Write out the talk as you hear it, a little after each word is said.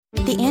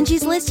The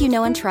Angie's List you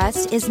know and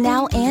trust is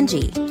now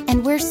Angie,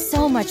 and we're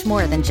so much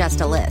more than just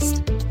a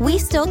list. We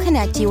still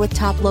connect you with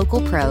top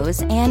local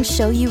pros and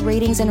show you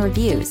ratings and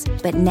reviews,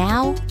 but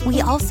now we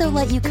also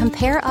let you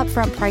compare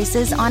upfront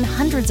prices on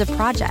hundreds of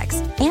projects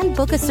and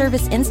book a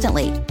service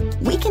instantly.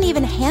 We can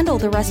even handle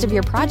the rest of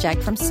your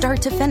project from start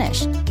to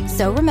finish.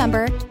 So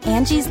remember,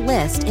 Angie's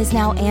List is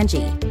now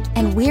Angie,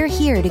 and we're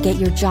here to get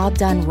your job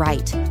done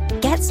right.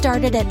 Get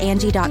started at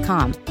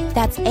Angie.com.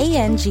 That's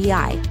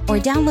ANGI, or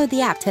download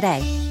the app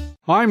today.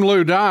 I'm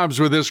Lou Dobbs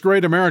with this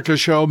Great America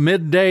Show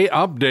midday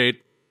update.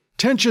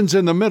 Tensions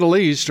in the Middle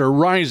East are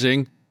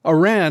rising.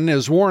 Iran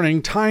is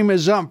warning time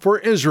is up for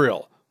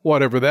Israel,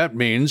 whatever that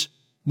means.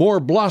 More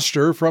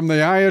bluster from the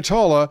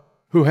Ayatollah,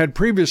 who had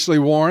previously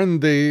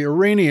warned the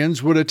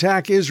Iranians would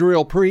attack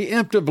Israel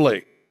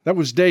preemptively. That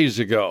was days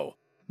ago.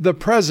 The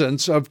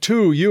presence of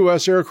 2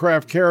 U.S.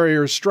 aircraft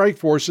carrier strike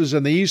forces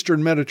in the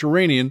eastern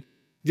Mediterranean,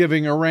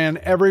 giving Iran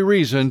every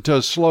reason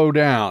to slow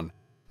down.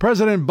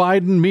 President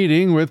Biden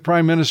meeting with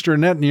Prime Minister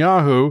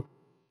Netanyahu.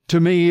 To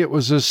me, it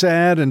was a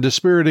sad and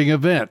dispiriting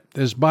event,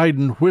 as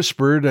Biden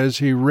whispered as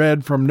he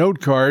read from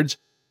note cards.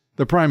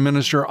 The Prime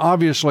Minister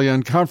obviously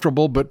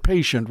uncomfortable but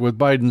patient with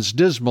Biden's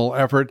dismal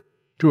effort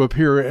to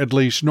appear at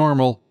least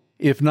normal,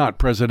 if not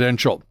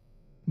presidential.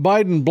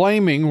 Biden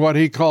blaming what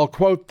he called,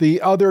 quote, the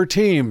other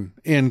team,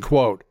 end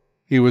quote.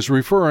 He was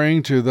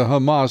referring to the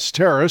Hamas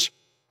terrorists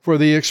for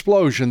the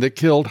explosion that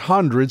killed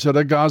hundreds at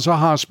a Gaza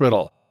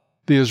hospital.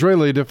 The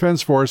Israeli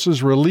Defense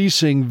Forces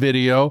releasing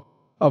video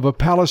of a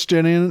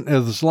Palestinian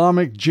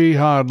Islamic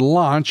Jihad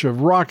launch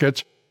of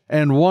rockets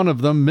and one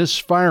of them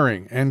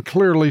misfiring and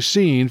clearly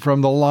seen from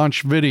the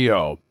launch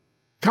video.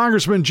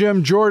 Congressman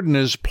Jim Jordan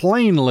is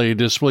plainly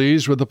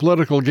displeased with the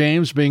political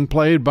games being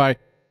played by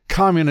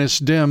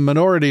Communist Dem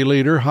Minority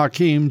Leader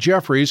Hakeem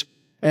Jeffries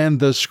and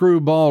the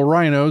screwball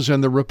rhinos in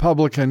the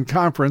Republican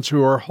conference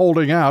who are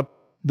holding out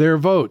their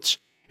votes.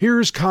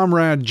 Here's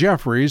Comrade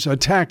Jeffries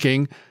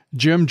attacking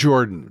Jim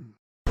Jordan.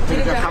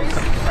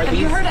 Have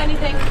you heard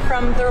anything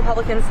from the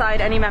Republican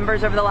side, any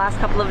members over the last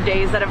couple of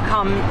days that have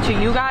come to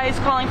you guys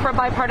calling for a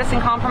bipartisan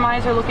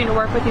compromise or looking to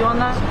work with you on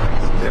that?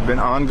 There have been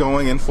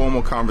ongoing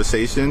informal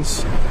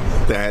conversations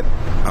that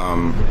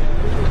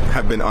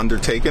have been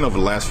undertaken over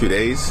the last few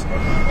days.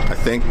 I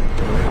think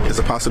there's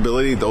a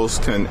possibility those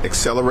can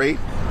accelerate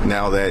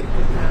now that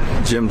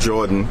Jim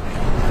Jordan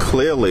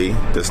clearly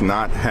does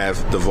not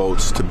have the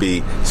votes to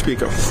be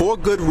Speaker. For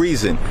good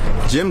reason.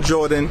 Jim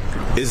Jordan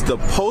is the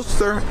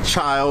poster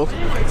child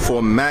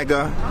for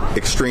MAGA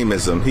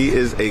extremism. He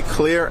is a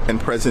clear and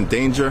present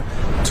danger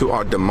to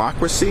our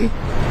democracy.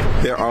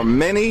 There are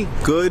many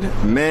good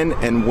men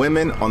and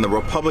women on the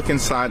Republican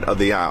side of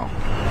the aisle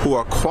who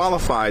are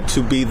qualified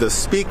to be the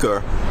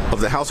Speaker of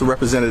the House of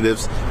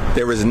Representatives.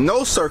 There is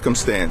no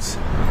circumstance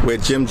where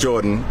Jim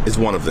Jordan is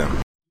one of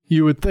them.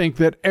 You would think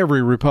that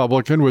every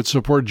Republican would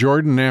support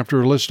Jordan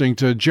after listening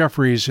to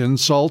Jeffries'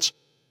 insults.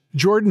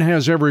 Jordan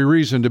has every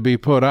reason to be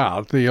put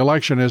out. The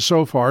election has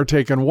so far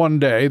taken one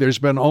day. There's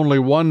been only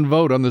one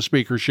vote on the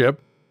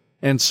speakership,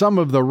 and some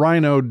of the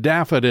rhino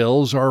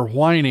daffodils are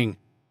whining.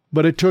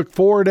 But it took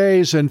 4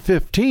 days and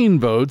 15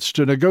 votes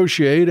to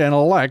negotiate and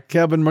elect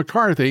Kevin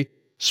McCarthy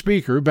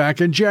Speaker back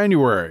in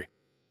January.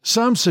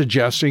 Some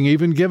suggesting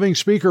even giving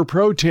Speaker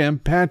pro tem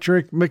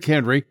Patrick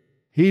McHenry,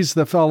 he's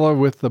the fellow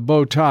with the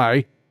bow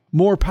tie,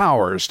 more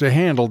powers to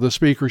handle the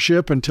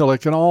speakership until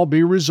it can all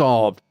be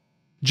resolved.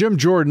 Jim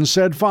Jordan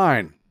said,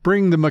 fine,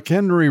 bring the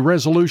McHenry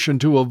resolution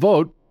to a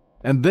vote,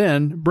 and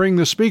then bring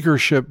the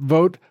speakership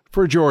vote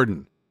for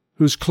Jordan,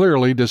 who's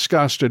clearly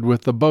disgusted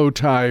with the bow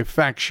tie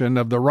faction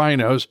of the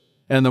rhinos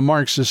and the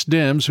Marxist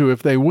Dems, who,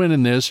 if they win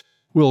in this,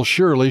 will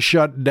surely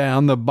shut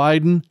down the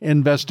Biden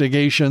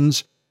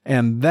investigations,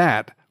 and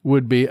that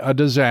would be a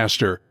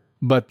disaster.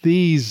 But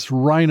these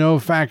rhino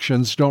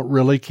factions don't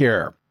really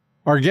care.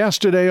 Our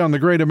guest today on the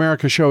Great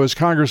America Show is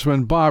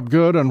Congressman Bob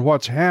Good on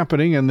what's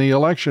happening in the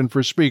election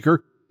for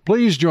Speaker.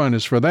 Please join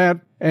us for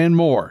that and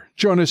more.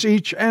 Join us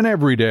each and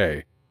every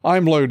day.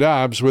 I'm Lou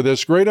Dobbs with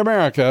this Great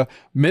America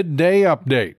Midday Update.